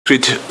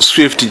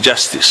swift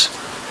justice.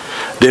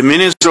 The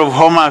Minister of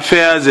Home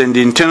Affairs and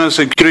Internal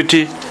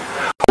Security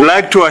would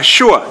like to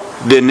assure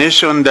the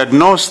nation that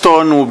no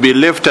stone will be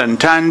left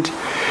unturned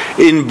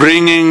in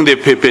bringing the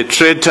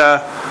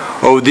perpetrator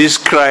of this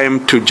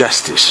crime to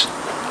justice.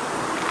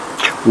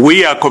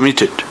 We are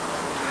committed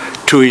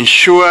to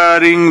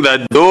ensuring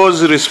that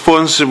those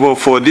responsible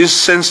for this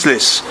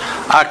senseless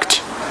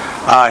act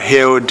are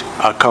held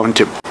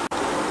accountable.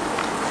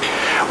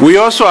 We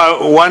also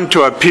want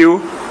to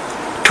appeal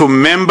to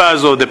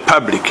members of the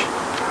public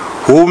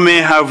who may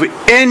have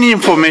any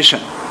information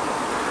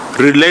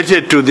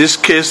related to this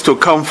case to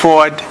come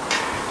forward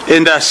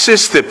and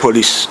assist the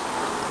police.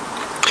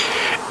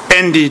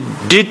 And the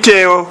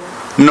detail,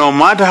 no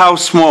matter how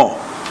small,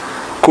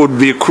 could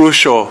be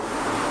crucial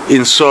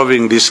in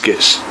solving this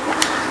case.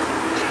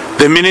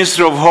 The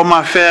Ministry of Home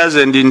Affairs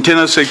and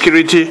Internal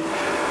Security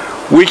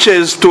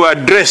wishes to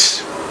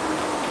address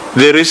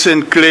the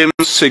recent claims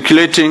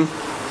circulating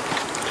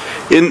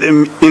in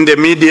the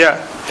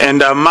media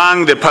and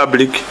among the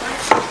public,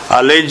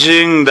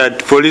 alleging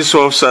that police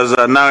officers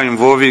are now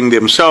involving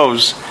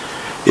themselves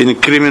in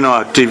criminal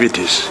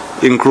activities,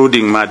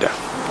 including murder.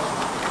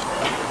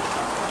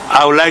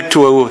 I would like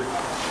to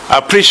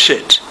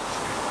appreciate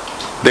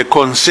the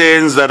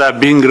concerns that are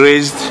being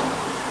raised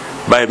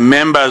by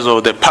members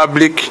of the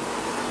public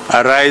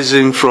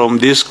arising from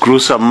this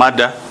gruesome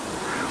murder,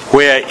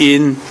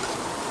 wherein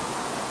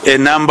a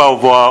number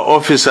of our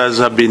officers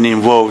have been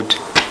involved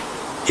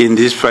in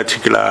this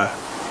particular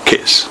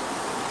case.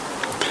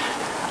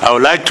 I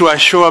would like to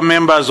assure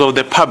members of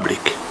the public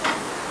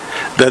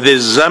that the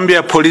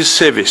Zambia Police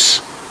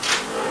Service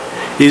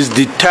is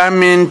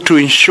determined to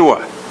ensure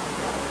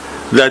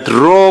that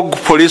rogue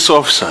police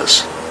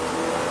officers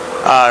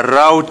are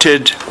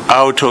routed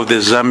out of the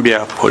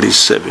Zambia Police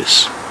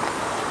Service.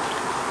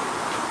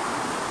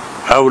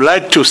 I would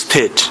like to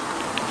state,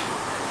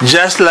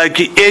 just like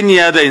any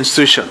other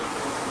institution,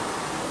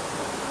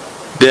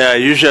 there are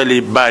usually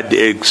bad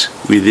eggs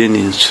within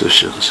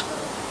institutions.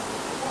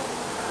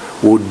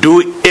 We'll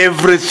do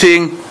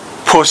everything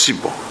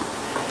possible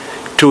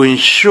to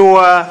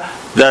ensure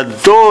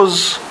that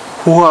those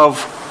who have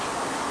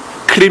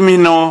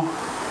criminal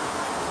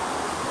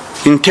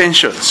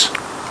intentions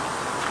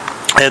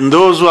and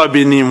those who have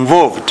been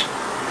involved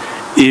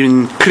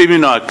in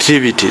criminal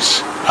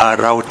activities are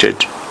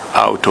routed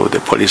out of the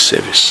police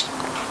service.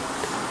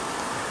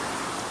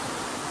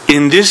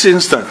 In this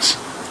instance,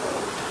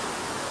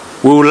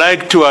 we would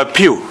like to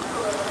appeal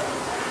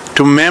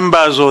to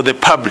members of the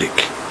public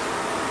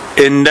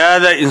and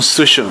other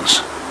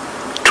institutions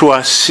to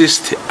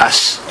assist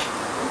us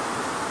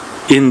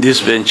in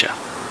this venture.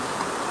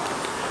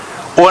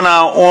 On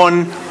our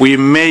own, we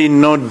may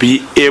not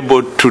be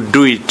able to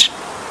do it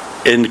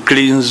and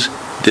cleanse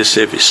the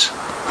service.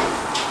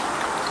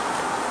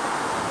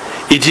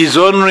 It is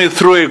only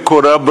through a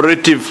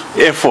collaborative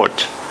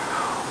effort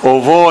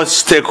of all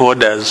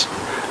stakeholders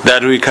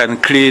that we can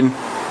clean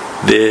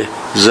the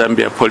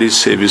Zambia Police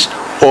Service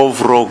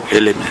of rogue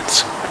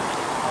elements.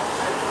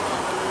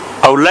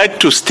 I would like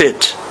to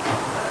state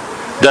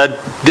that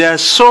there are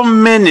so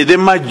many, the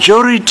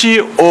majority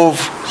of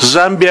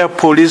Zambia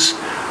police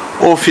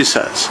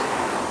officers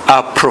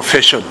are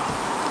professional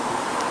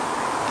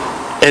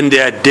and they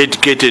are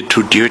dedicated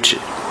to duty,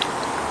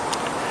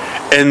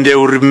 and they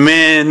will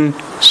remain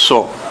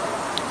so.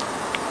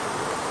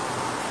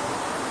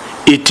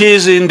 It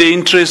is in the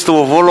interest of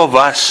all of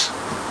us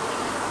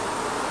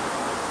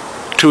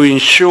to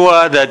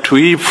ensure that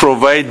we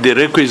provide the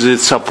requisite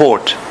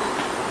support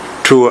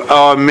to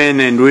our men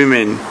and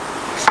women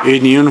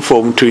in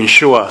uniform to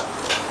ensure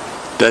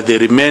that they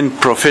remain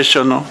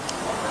professional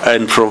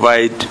and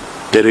provide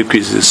the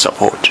requisite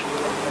support.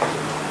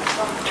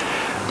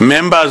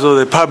 Members of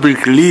the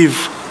public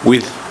live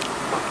with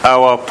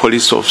our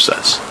police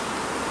officers,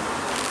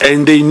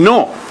 and they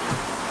know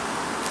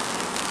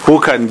who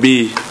can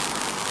be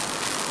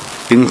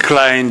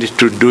inclined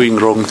to doing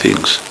wrong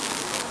things.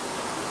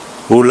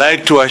 We would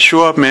like to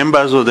assure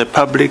members of the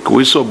public,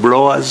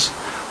 whistleblowers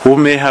who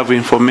may have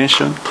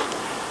information,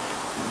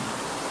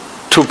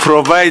 to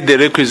provide the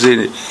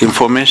requisite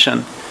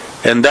information,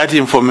 and that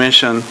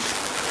information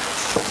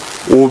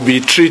will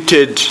be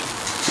treated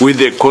with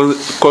the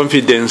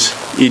confidence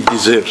it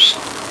deserves.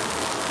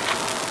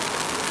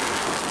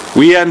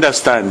 We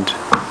understand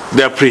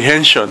the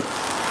apprehension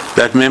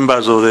that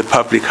members of the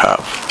public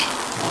have.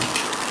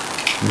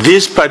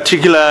 This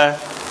particular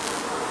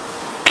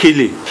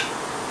killing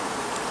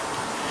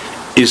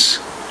is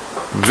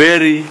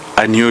very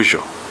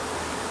unusual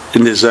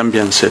in the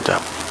Zambian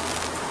setup,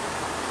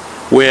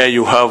 where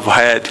you have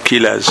hired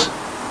killers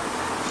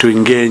to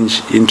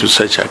engage into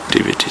such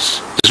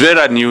activities. It's very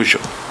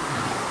unusual.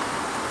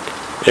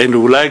 And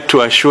we would like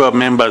to assure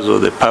members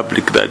of the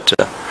public that,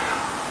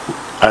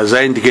 as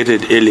I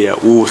indicated earlier,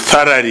 we will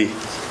thoroughly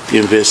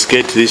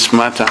investigate this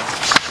matter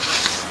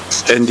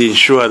and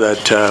ensure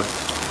that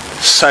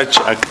such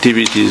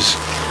activities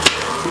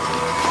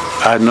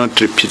are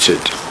not repeated.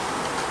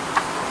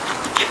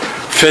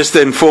 First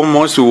and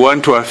foremost, we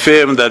want to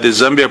affirm that the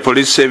Zambia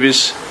Police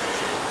Service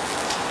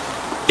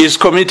is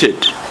committed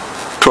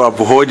to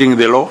upholding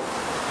the law,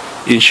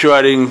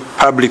 ensuring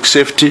public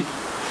safety,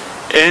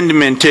 and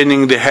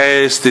maintaining the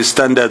highest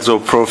standards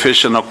of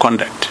professional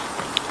conduct.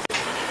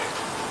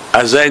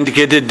 As I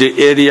indicated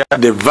earlier,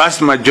 the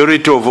vast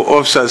majority of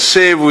officers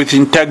serve with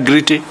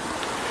integrity,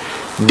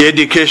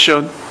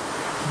 dedication,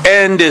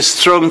 and a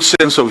strong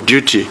sense of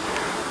duty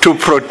to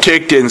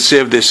protect and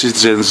save the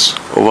citizens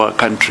of our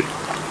country.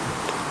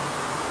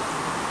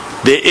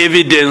 The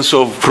evidence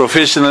of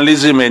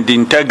professionalism and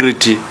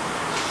integrity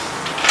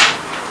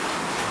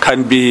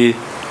can be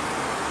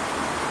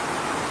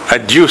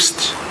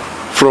adduced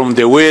from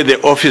the way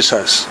the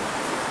officers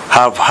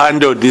have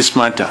handled this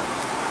matter,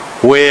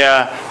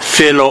 where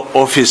fellow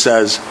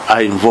officers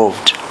are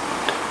involved.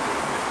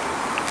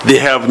 They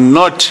have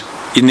not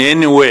in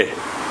any way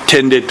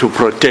tended to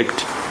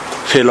protect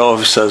fellow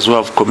officers who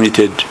have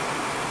committed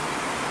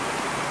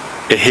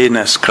a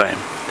heinous crime.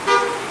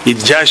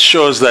 It just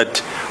shows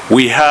that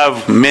we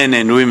have men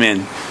and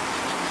women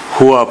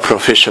who are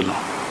professional.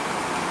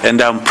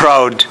 And I'm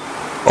proud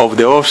of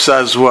the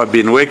officers who have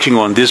been working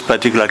on this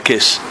particular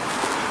case.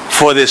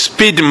 For the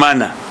speed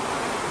manner,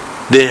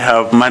 they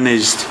have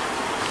managed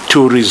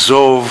to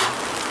resolve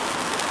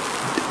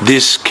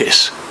this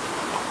case,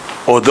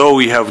 although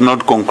we have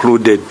not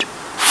concluded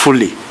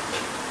fully.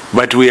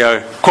 But we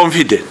are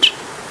confident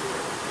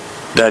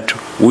that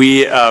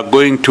we are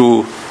going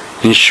to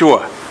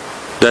ensure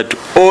that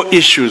all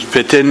issues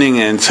pertaining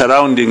and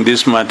surrounding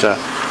this matter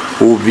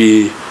will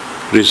be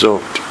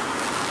resolved.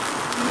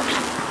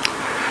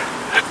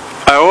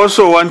 I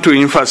also want to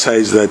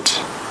emphasize that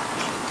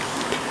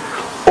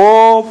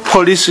all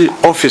police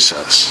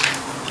officers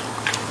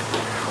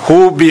who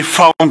will be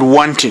found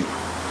wanting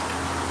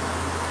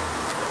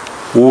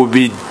will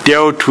be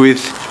dealt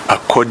with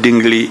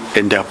accordingly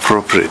and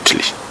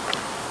appropriately.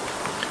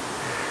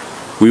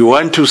 We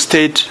want to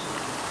state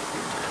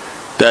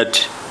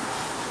that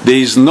there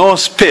is no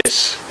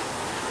space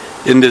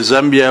in the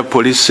Zambia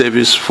Police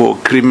Service for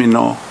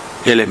criminal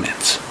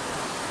elements.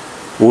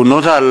 We will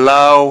not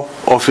allow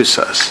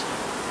officers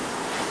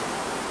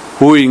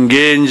who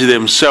engage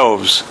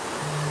themselves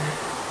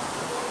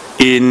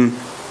in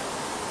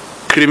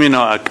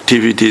criminal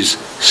activities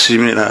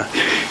similar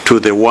to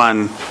the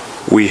one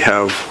we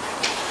have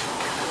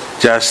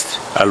just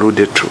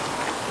alluded to.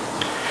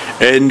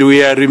 And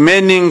we are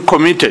remaining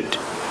committed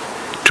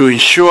to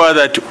ensure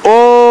that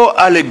all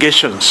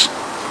allegations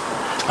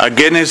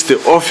against the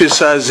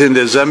officers in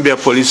the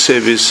Zambia Police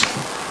Service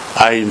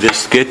are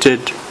investigated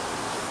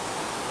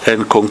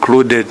and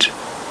concluded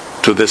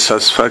to the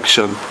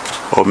satisfaction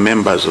of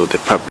members of the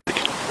public.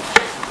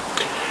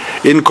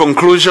 In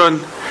conclusion,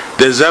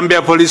 the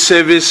Zambia Police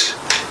Service,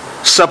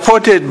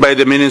 supported by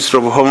the Minister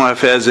of Home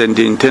Affairs and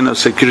Internal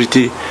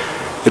Security,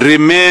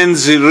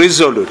 remains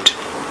resolute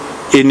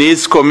in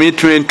its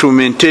commitment to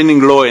maintaining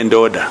law and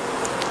order.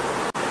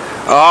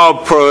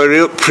 Our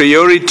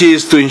priority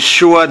is to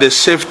ensure the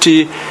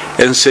safety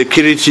and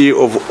security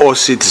of all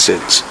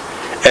citizens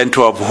and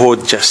to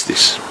uphold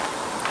justice.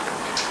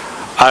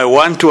 I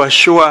want to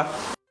assure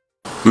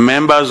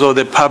members of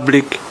the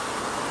public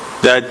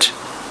that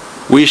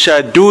we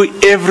shall do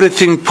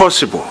everything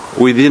possible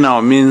within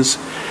our means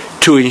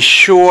to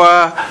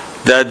ensure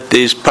that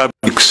there is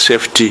public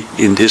safety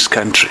in this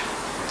country.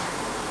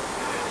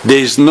 There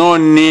is no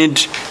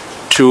need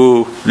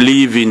to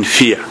live in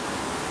fear.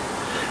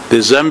 The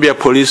Zambia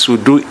police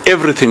will do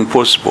everything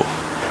possible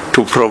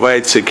to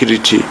provide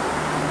security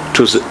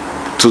to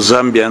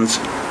Zambians,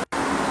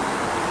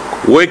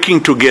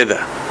 working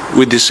together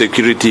with the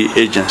security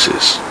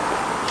agencies.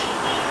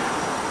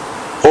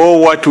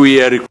 All what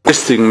we are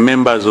requesting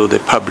members of the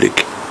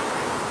public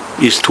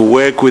is to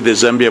work with the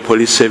Zambia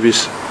Police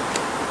Service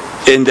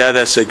and the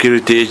other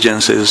security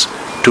agencies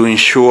to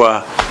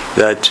ensure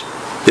that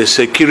the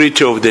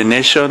security of the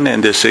nation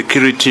and the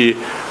security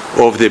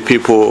of the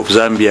people of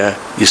Zambia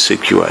is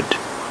secured.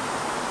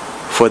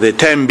 For the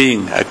time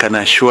being, I can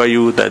assure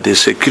you that the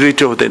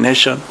security of the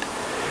nation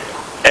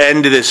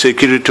and the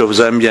security of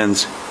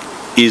Zambians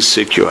is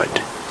secured.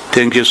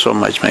 Thank you so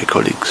much, my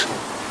colleagues.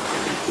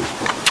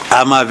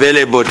 I'm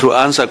available to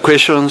answer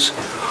questions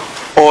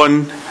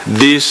on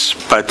this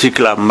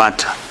particular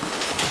matter.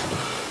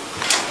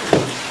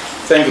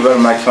 Thank you very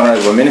much,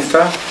 Honorable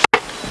Minister.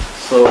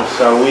 So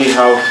shall we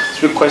have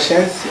 3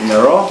 questions in a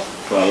row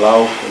to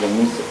allow the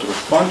Minister to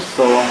respond?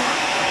 So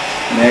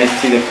may I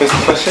see the first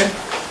question?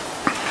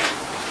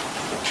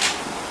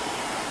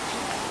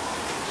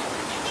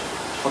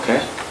 Okay.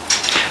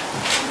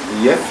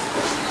 Yes.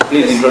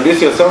 Please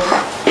introduce yourself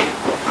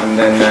and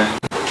then...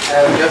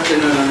 Good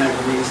afternoon,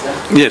 Honorable Minister.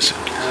 Yes.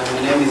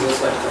 My name is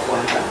Oswald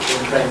Kafuanta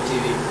from Prime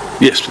TV.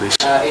 Yes, please.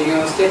 In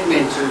your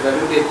statement, you've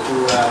alluded to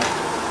the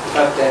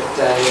fact that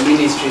your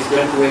ministry is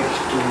going to work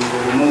to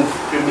remove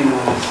criminal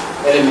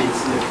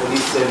elements in the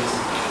police service.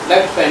 I'd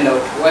like to find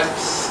out what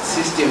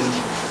system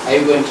are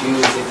you going to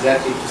use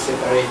exactly to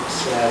separate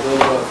those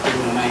who have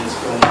criminal minds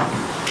from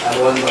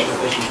the ones who are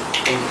professional?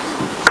 Thank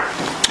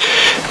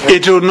you.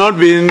 It will not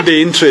be in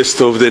the interest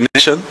of the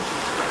nation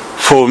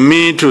for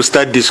me to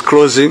start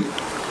disclosing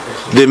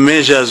the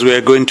measures we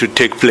are going to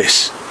take.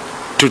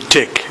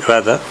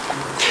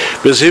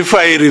 Because if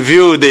I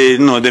review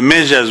the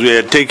measures we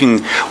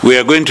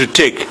are going to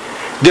take,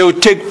 they will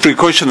take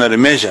precautionary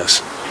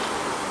measures.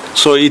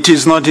 So it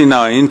is not in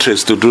our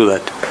interest to do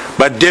that.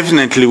 But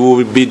definitely we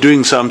will be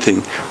doing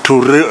something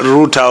to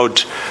root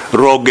out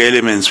rogue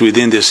elements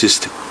within the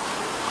system.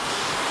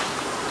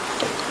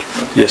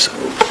 Yes, sir.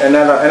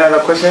 Another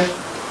question?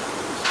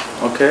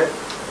 Okay.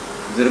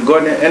 Is it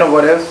going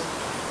anybody else?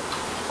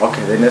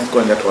 Okay, then let's go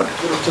on that one.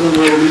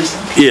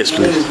 Yes,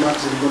 please.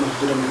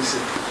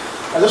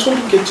 I just want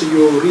to get to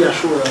your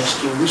reassurance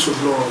to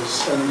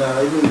whistleblowers and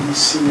even these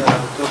senior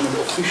government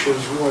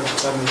officials who are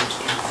determined to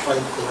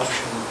fight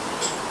corruption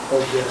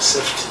of their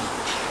safety.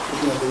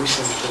 Looking at the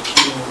recent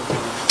killing of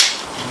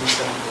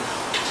Mr Muleya.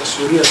 Just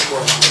your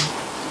reassurance.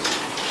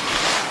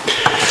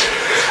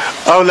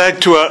 I would like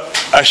to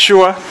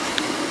assure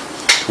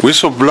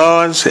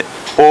whistleblowers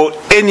or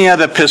any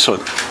other person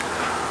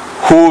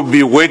who will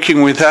be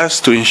working with us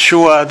to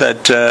ensure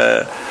that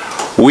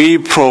we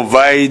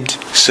provide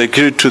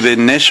security to the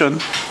nation,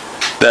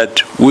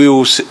 that we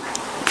will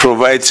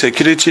provide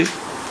security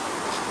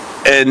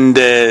and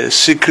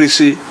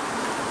secrecy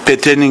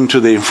pertaining to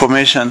the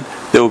information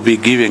they will be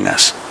giving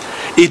us.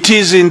 It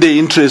is in the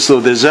interest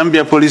of the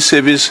Zambia Police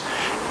Service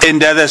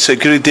and other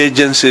security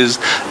agencies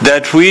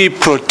that we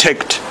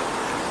protect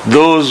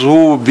those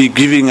who will be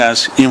giving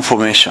us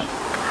information.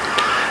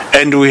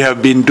 And we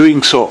have been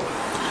doing so.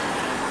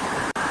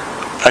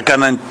 I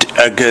can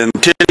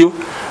tell you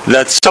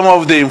that some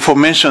of the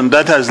information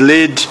that has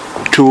led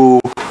to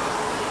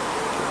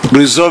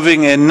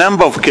resolving a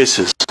number of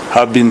cases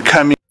have been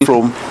coming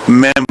from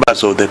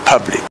members of the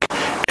public,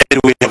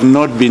 and we have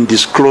not been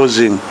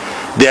disclosing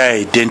their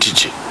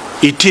identity.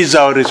 It is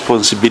our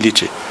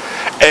responsibility.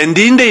 And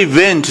in the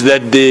event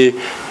that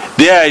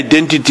their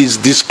identity is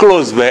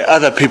disclosed by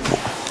other people,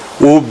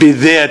 we will be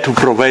there to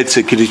provide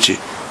security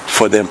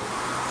for them.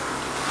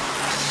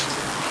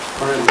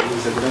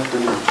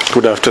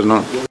 Good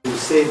afternoon. You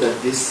say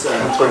that this you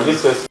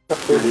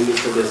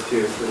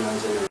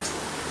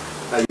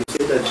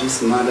say that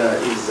this matter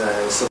is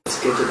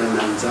sophisticated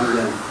and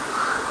Zambian.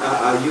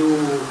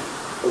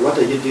 What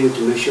are you doing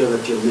to make sure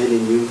that your men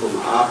in uniform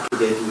are up to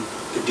date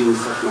to deal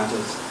with such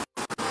matters?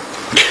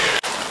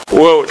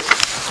 Well,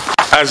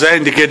 as I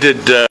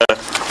indicated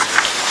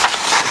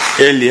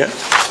earlier,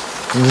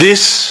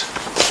 this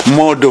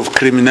mode of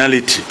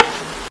criminality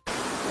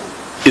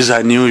is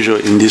unusual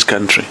in this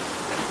country,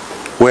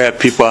 where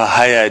people are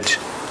hired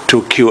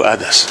to kill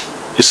others.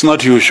 It's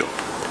not usual.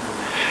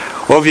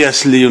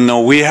 Obviously,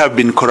 we have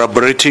been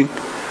collaborating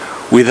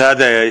with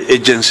other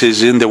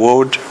agencies in the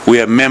world. We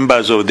are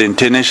members of the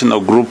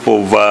international group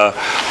of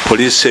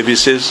police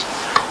services.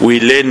 We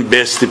learn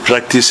best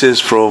practices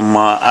from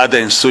other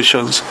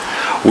institutions.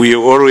 We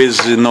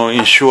always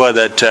ensure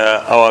that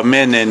our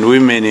men and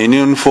women in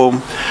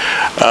uniform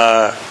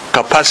are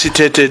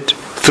capacitated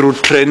through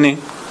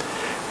training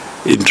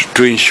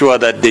to ensure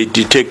that they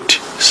detect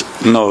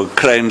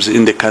crimes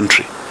in the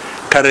country.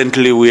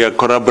 Currently, we are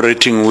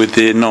collaborating with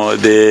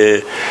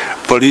the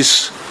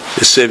police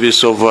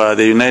service of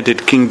the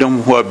United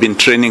Kingdom, who have been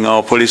training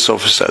our police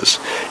officers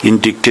in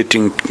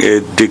detecting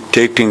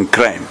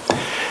crime.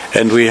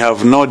 And we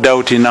have no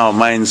doubt in our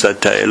minds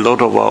that a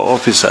lot of our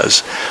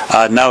officers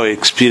are now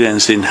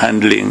experienced in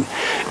handling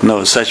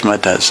such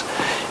matters.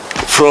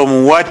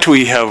 From what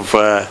we have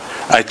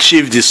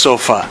achieved so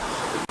far,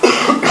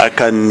 I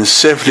can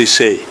safely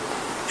say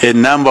a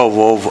number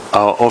of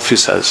our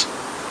officers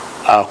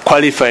are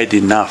qualified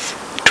enough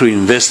to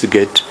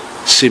investigate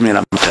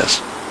similar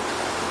matters.